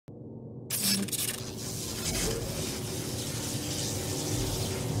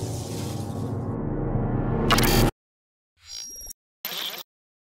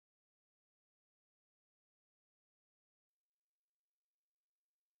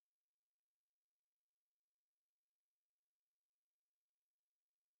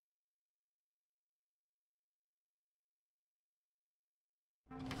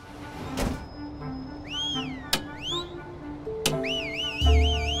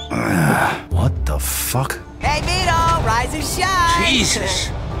What the fuck? Hey, Vito, rise and shine! Jesus!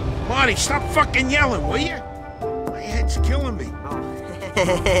 Marty, stop fucking yelling, will you? My head's killing me.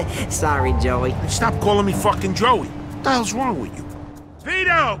 Sorry, Joey. And stop calling me fucking Joey. What the hell's wrong with you?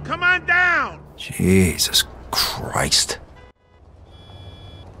 Vito, come on down! Jesus Christ.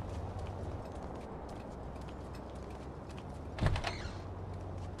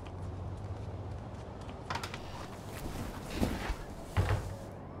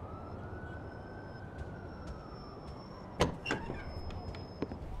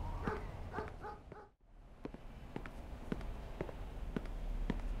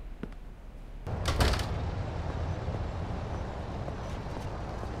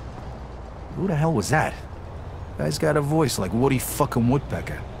 Who the hell was that? Guy's got a voice like Woody fucking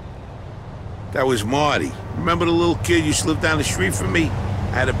Woodpecker. That was Marty. Remember the little kid used to live down the street from me?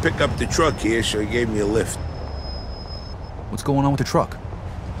 I had to pick up the truck here, so he gave me a lift. What's going on with the truck?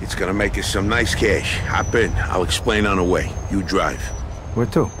 It's gonna make us some nice cash. Hop in. I'll explain on the way. You drive. Where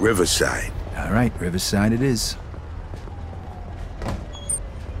to? Riverside. All right, Riverside it is.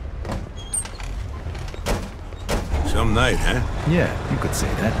 Some night, huh? Yeah, you could say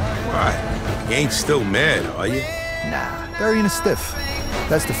that. Why? You ain't still mad, are you? Nah, burying a stiff.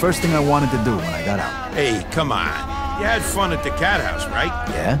 That's the first thing I wanted to do when I got out. Hey, come on. You had fun at the cat house, right?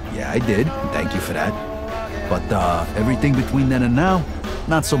 Yeah, I did. Thank you for that. But, everything between then and now,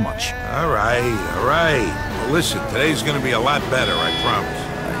 not so much. All right. Well, listen, today's gonna be a lot better, I promise.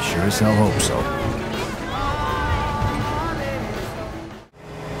 I sure as hell hope so.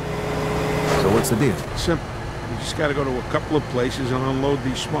 So what's the deal? Simple. We just gotta go to a couple of places and unload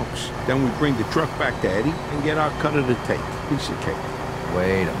these smokes. Then we bring the truck back to Eddie and get our cut of the tape. Piece of cake.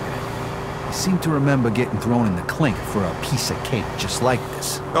 Wait a minute. I seem to remember getting thrown in the clink for a piece of cake just like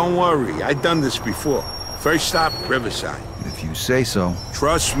this. Don't worry, I've done this before. First stop, Riverside. If you say so.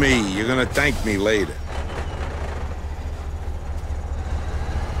 Trust me, you're gonna thank me later.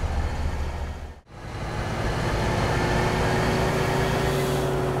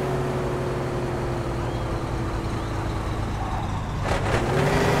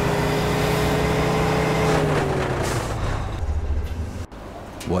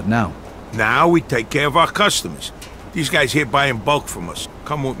 What now? Now we take care of our customers. These guys here buy in bulk from us.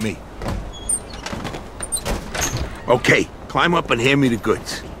 Come with me. Okay, climb up and hand me the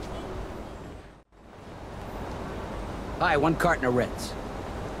goods. Hi, 1 carton of Reds.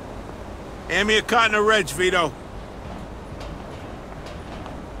 Hand me a carton of Reds, Vito.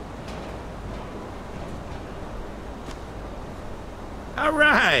 All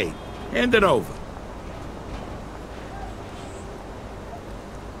right, hand it over.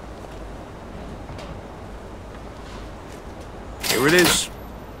 Here it is.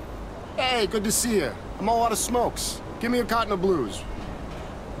 Hey, good to see you. I'm all out of smokes. Give me a carton of blues.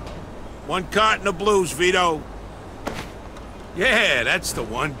 1 carton of blues, Vito. Yeah, that's the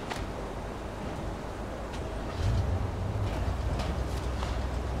one.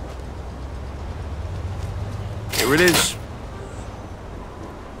 Here it is.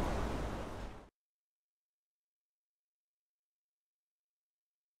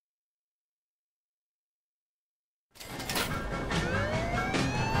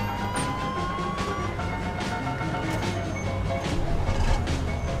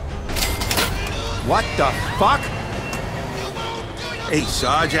 What the fuck? Hey,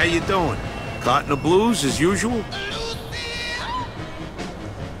 Sarge, how you doing? Carton of blues, as usual?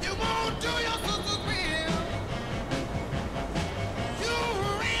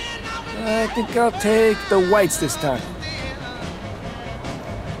 I think I'll take the whites this time.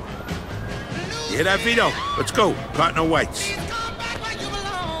 You hear that, Vito? Let's go. Carton of whites.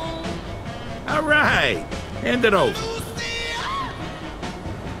 All right. Hand it over.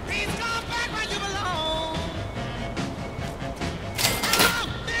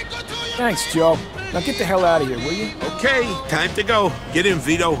 Thanks, Joe. Now get the hell out of here, will you? Okay, time to go. Get in,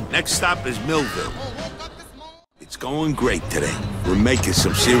 Vito. Next stop is Millville. It's going great today. We're making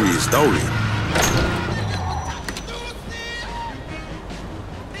some serious dough here.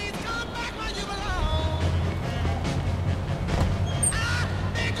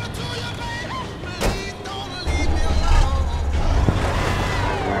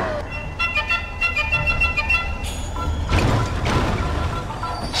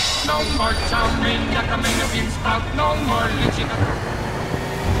 No more chow mein, yakamina bean sprout, no more lychee.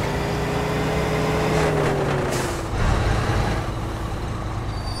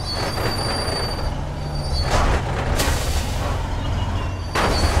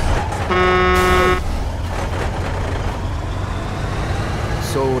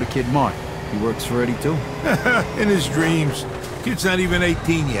 So the kid Mark, he works for Eddie too? In his dreams. Kid's not even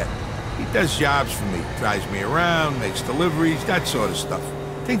 18 yet. He does jobs for me. Drives me around, makes deliveries, that sort of stuff.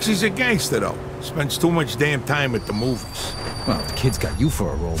 Thinks he's a gangster, though. Spends too much damn time at the movies. Well, if the kid's got you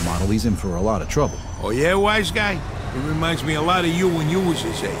for a role model, he's in for a lot of trouble. Oh, yeah, wise guy? He reminds me a lot of you when you was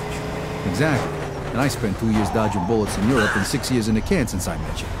his age. Exactly. And I spent 2 years dodging bullets in Europe and 6 years in the can since I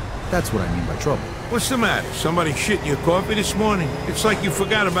met you. That's what I mean by trouble. What's the matter? Somebody shit in your coffee this morning? It's like you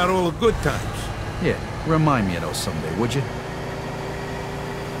forgot about all the good times. Yeah, remind me of those someday, would you?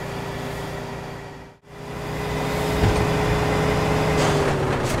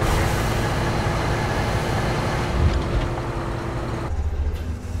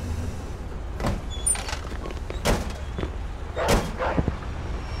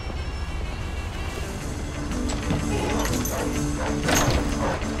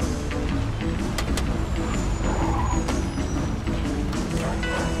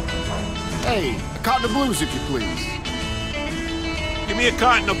 Hey, a carton of blues, if you please. Give me a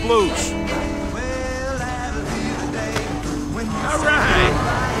carton of blues. All right,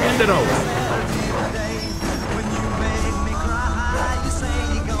 hand it over.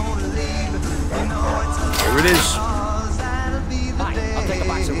 Here it is. Fine, I'll take a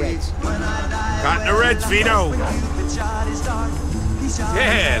box of Reds. Carton of Reds, Vito.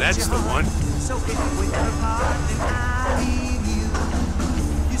 Yeah, that's the one.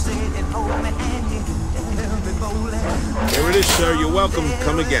 Here it is, sir. You're welcome.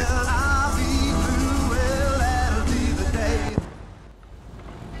 Come again.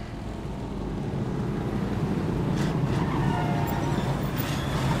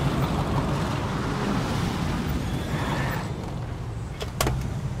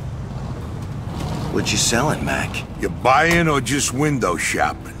 What you selling, Mac? You buying or just window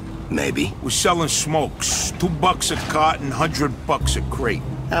shopping? Maybe. We're selling smokes. $2 a carton, $100 a crate.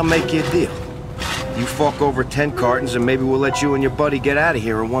 I'll make you a deal. You fork over 10 cartons and maybe we'll let you and your buddy get out of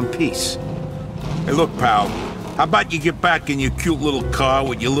here in one piece. Hey, look, pal. How about you get back in your cute little car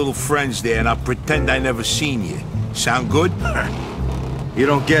with your little friends there and I'll pretend I never seen you. Sound good? You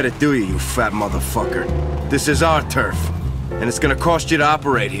don't get it, do you, you fat motherfucker? This is our turf, and it's gonna cost you to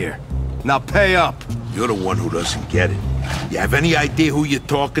operate here. Now pay up. You're the one who doesn't get it. You have any idea who you're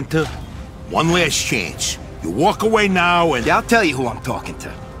talking to? One last chance. You walk away now and... Yeah, I'll tell you who I'm talking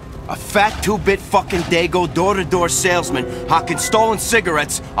to. A fat two-bit fucking Dago door-to-door salesman hawking stolen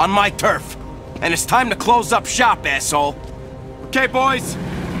cigarettes on my turf. And it's time to close up shop, asshole. Okay, boys.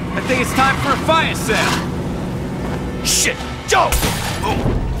 I think it's time for a fire sale. Shit, Joe! Oh,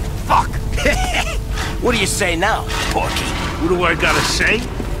 fuck. What do you say now, Porky? What do I gotta say?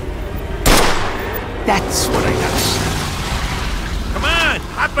 That's what I gotta say. Come on,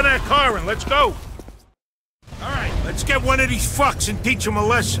 hop in that car and let's go. All right, let's get one of these fucks and teach him a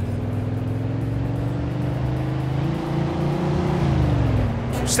lesson.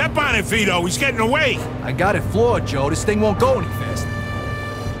 Step on it, Vito. He's getting away. I got it floored, Joe. This thing won't go any faster.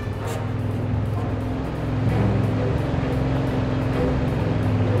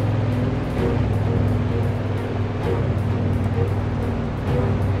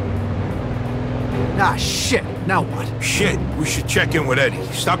 Ah, shit. Now what? Shit, we should check in with Eddie.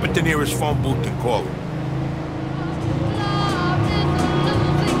 Stop at the nearest phone booth and call him.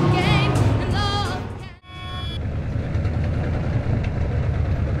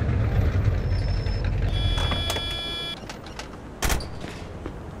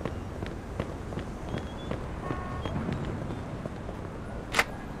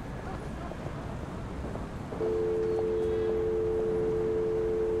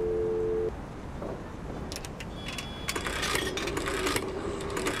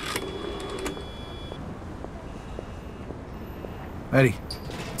 Eddie,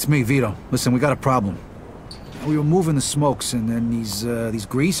 it's me, Vito. Listen, we got a problem. We were moving the smokes, and then these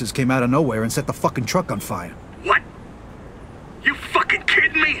greasers came out of nowhere and set the fucking truck on fire. What? You fucking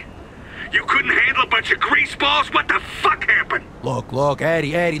kidding me? You couldn't handle a bunch of greaseballs? What the fuck happened? Look,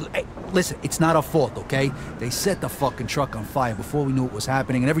 Eddie, hey, listen, it's not our fault, okay? They set the fucking truck on fire before we knew it was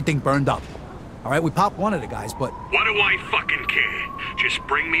happening, and everything burned up. All right, we popped one of the guys, but... What do I fucking care? Just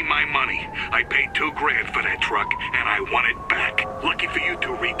bring me my money. I paid $2 grand for that truck, and I want it back. Lucky for you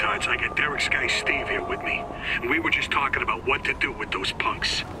two retards, I got Derek's guy Steve here with me. And we were just talking about what to do with those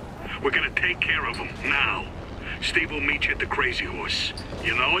punks. We're gonna take care of them now. Steve will meet you at the Crazy Horse.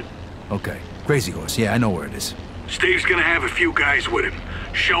 You know it? Okay, Crazy Horse, yeah, I know where it is. Steve's gonna have a few guys with him.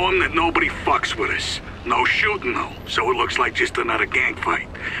 Show him that nobody fucks with us. No shooting, though, so it looks like just another gang fight.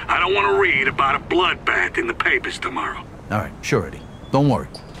 I don't want to read about a bloodbath in the papers tomorrow. All right, sure, Eddie. Don't worry.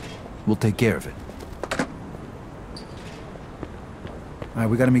 We'll take care of it. All right,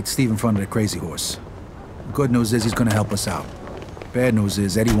 we gotta meet Steve in front of the Crazy Horse. The good news is he's gonna help us out. Bad news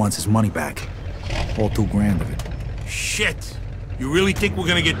is Eddie wants his money back. All $2,000 of it. Shit! You really think we're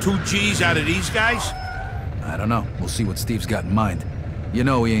gonna get 2 G's out of these guys? I don't know. We'll see what Steve's got in mind. You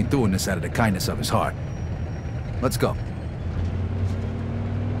know he ain't doing this out of the kindness of his heart. Let's go.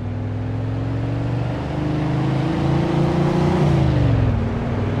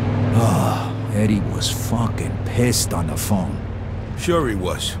 Oh, Eddie was fucking pissed on the phone. Sure he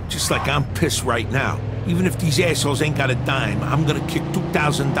was. Just like I'm pissed right now. Even if these assholes ain't got a dime, I'm gonna kick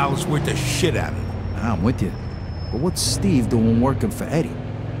 $2,000 worth of shit out of them. I'm with you. But what's Steve doing working for Eddie?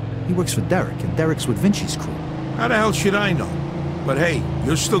 He works for Derek, and Derek's with Vinci's crew. How the hell should I know? But hey,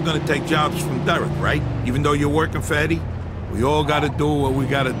 you're still gonna take jobs from Derek, right? Even though you're working for Eddie? We all gotta do what we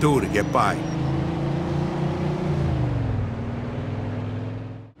gotta do to get by.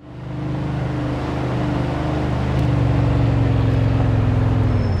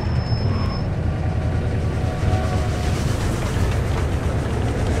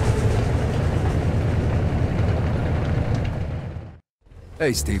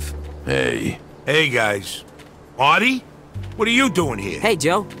 Hey, Steve. Hey. Hey, guys. Artie? What are you doing here? Hey,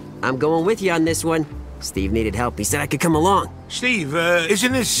 Joe. I'm going with you on this one. Steve needed help. He said I could come along. Steve,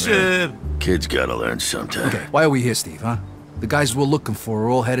 isn't this, Kids gotta learn sometime. Okay, why are we here, Steve, huh? The guys we're looking for are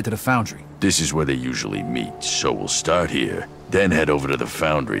all headed to the foundry. This is where they usually meet, so we'll start here, then head over to the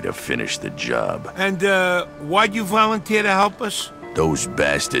foundry to finish the job. And, why'd you volunteer to help us? Those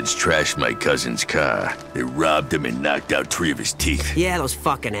bastards trashed my cousin's car. They robbed him and knocked out 3 of his teeth. Yeah, those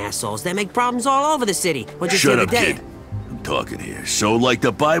fucking assholes. They make problems all over the city. What'd you Shut say up, today? kid. I'm talking here. So, like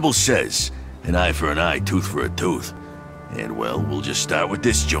the Bible says, an eye for an eye, tooth for a tooth. And, well, we'll just start with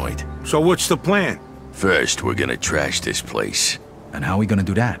this joint. So what's the plan? First, we're gonna trash this place. And how are we gonna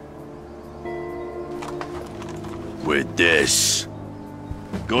do that? With this.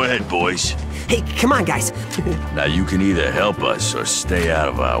 Go ahead, boys. Hey, come on, guys. Now you can either help us or stay out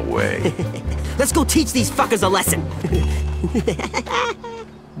of our way. Let's go teach these fuckers a lesson.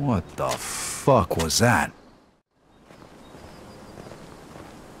 What the fuck was that?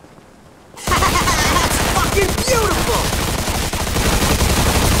 That's fucking beautiful!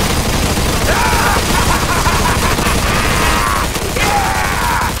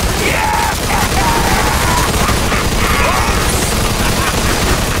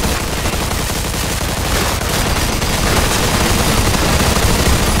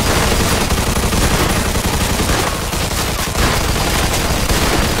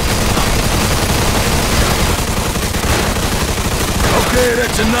 Okay,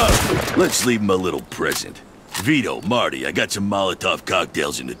 that's enough. Let's leave him a little present. Vito, Marty, I got some Molotov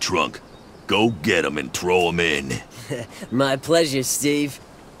cocktails in the trunk. Go get them and throw them in. My pleasure, Steve.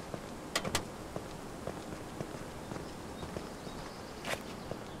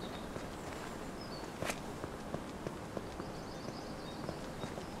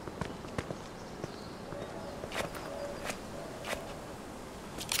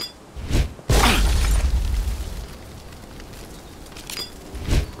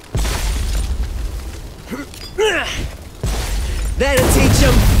 That'll teach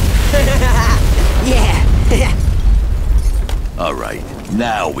them. Yeah. All right,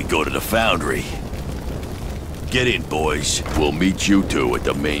 now we go to the foundry. Get in, boys. We'll meet you two at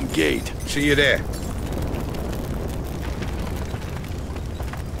the main gate. See you there.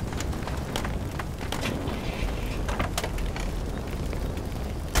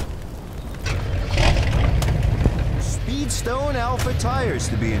 Speedstone Alpha tires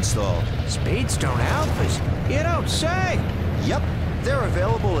to be installed. Speedstone Alphas? You don't say! Yep, they're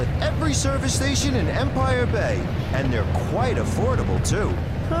available at every service station in Empire Bay, and they're quite affordable too.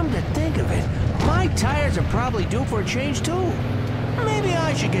 Come to think of it, my tires are probably due for a change too. Maybe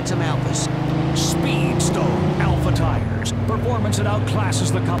I should get some Alphas. Speedstone Alpha tires. Performance that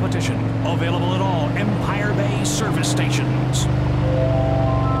outclasses the competition. Available at all Empire Bay service stations.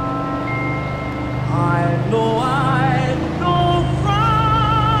 I know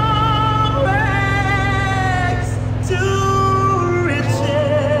from rags to riches.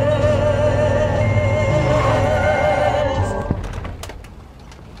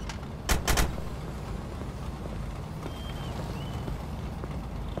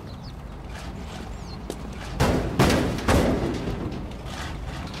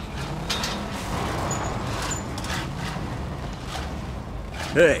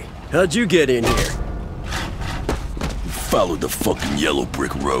 Hey, how'd you get in here? Follow the fucking yellow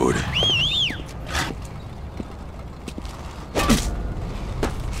brick road.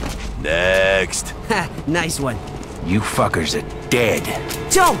 Next. Ha, nice one. You fuckers are dead.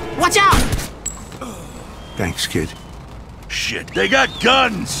 Joe, watch out! Thanks, kid. Shit, they got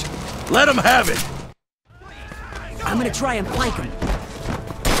guns! Let them have it! I'm gonna try and flank him.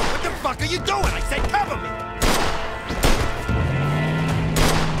 What the fuck are you doing? I said cover me!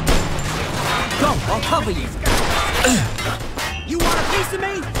 Go, I'll cover you. You want a piece of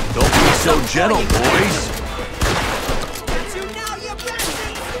me? Don't be so gentle, boys. That's you now, you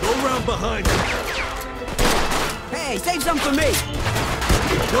bastards! Go round behind him. Hey, save some for me!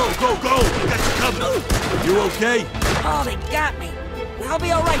 Go, go, go! I got you covered. You okay? Oh, they got me. I'll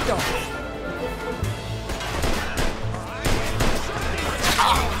be all right, though.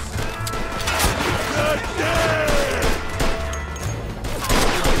 God damn!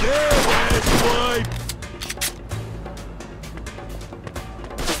 Yeah, asswipe!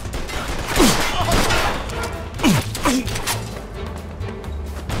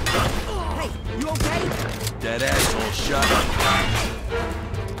 Hey, you okay? That asshole shot up.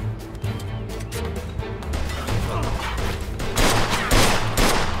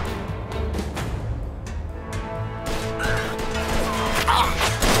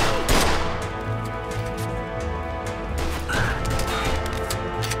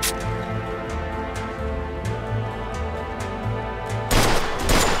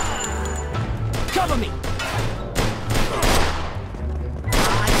 Cover me! I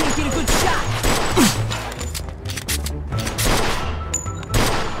can't get a good shot!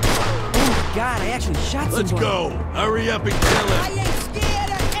 Oh my god, I actually shot Let's someone. go! Hurry up and kill him! I ain't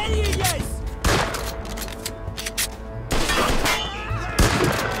scared of any of this!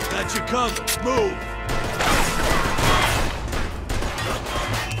 Got you covered. Move!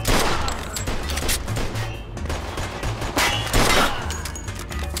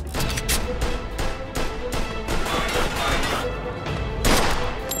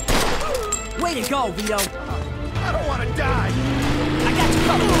 Way to go, Vito! I don't want to die! I got you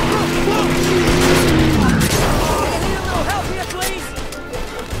covered! Can I need a little help here, please?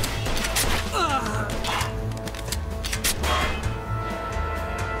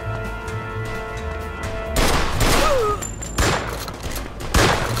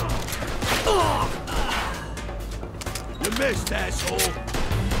 You missed, asshole!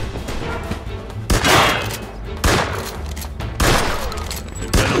 You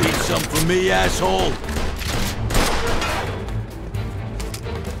better leave some for me, asshole!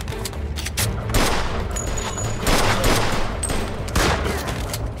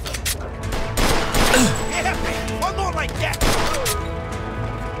 One more like that!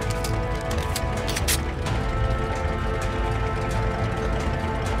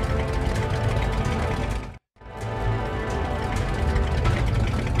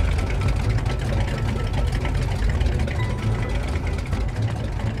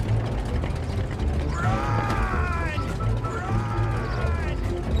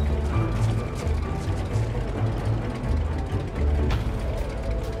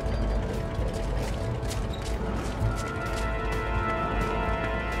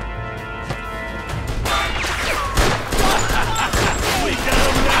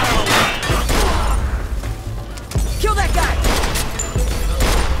 Kill that guy!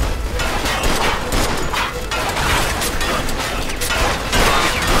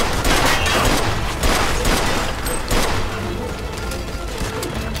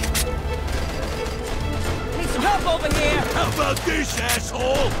 Need some help over here! How about this,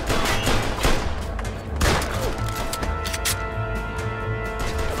 asshole?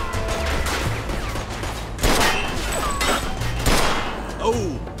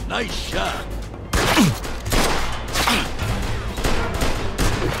 Oh, nice shot.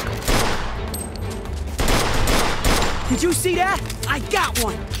 Did you see that? I got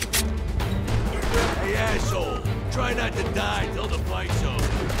one! Hey, asshole. Try not to die till the fight's over.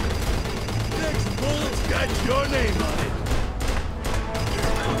 Next bullet's got your name on it.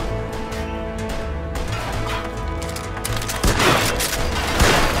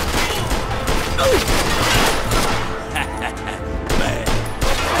 Man.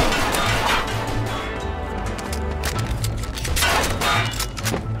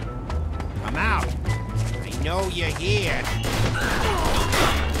 Come out! I know you're here.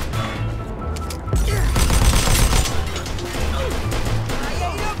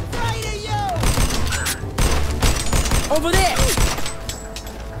 Over there!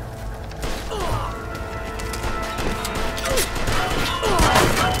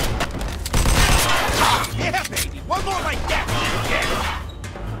 Yeah, baby! One more like that!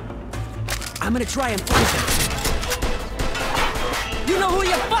 I'm gonna try and flank him. You know who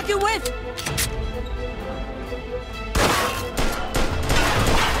you're fucking with?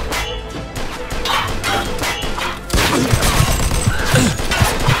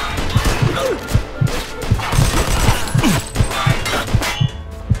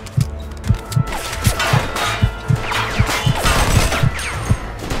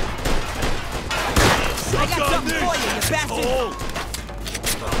 bastard!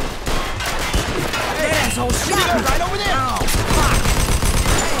 That asshole shot me! Right over there! Oh, fuck!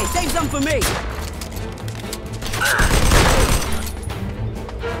 Hey, save some for me!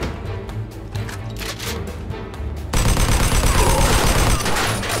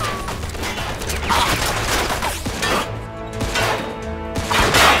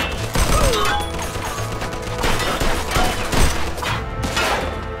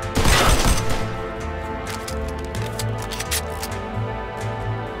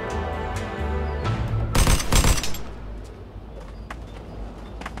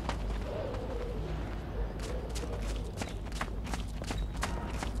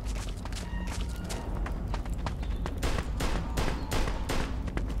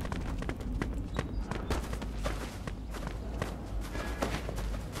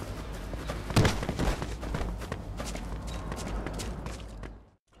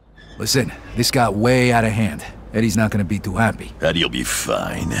 Listen, this got way out of hand. Eddie's not gonna be too happy. Eddie'll be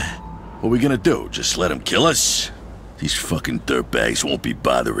fine. What are we gonna do? Just let him kill us? These fucking dirtbags won't be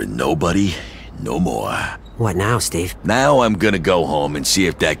bothering nobody no more. What now, Steve? Now I'm gonna go home and see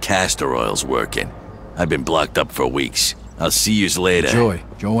if that castor oil's working. I've been blocked up for weeks. I'll see yous later. Joey,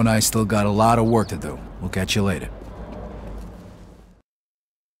 Joe and I still got a lot of work to do. We'll catch you later.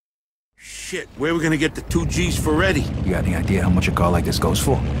 Shit, where are we gonna get the 2 G's for Eddie? You got any idea how much a car like this goes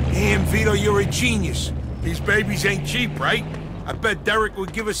for? Damn, Vito, you're a genius. These babies ain't cheap, right? I bet Derek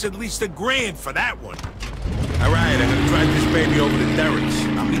would give us at least $1,000 for that one. All right, I'm gonna drive this baby over to Derek's.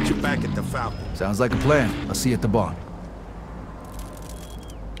 I'll meet you back at the Falcon. Sounds like a plan. I'll see you at the bar.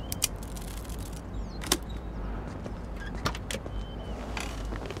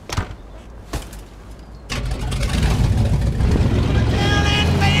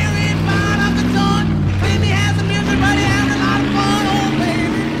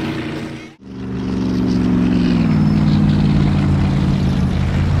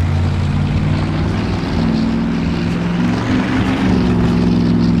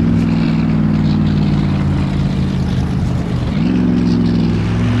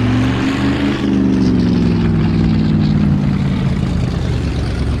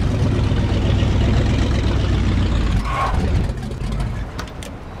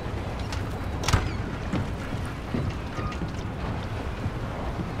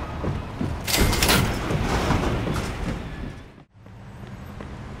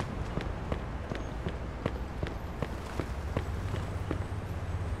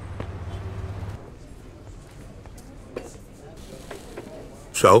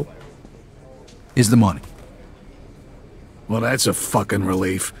 So? Here's the money. Well, that's a fucking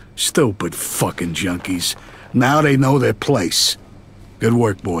relief. Stupid fucking junkies. Now they know their place. Good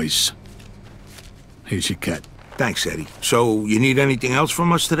work, boys. Here's your cut. Thanks, Eddie. So, you need anything else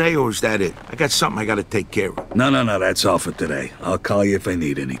from us today, or is that it? I got something I gotta take care of. No, that's all for today. I'll call you if I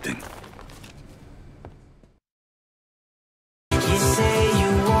need anything.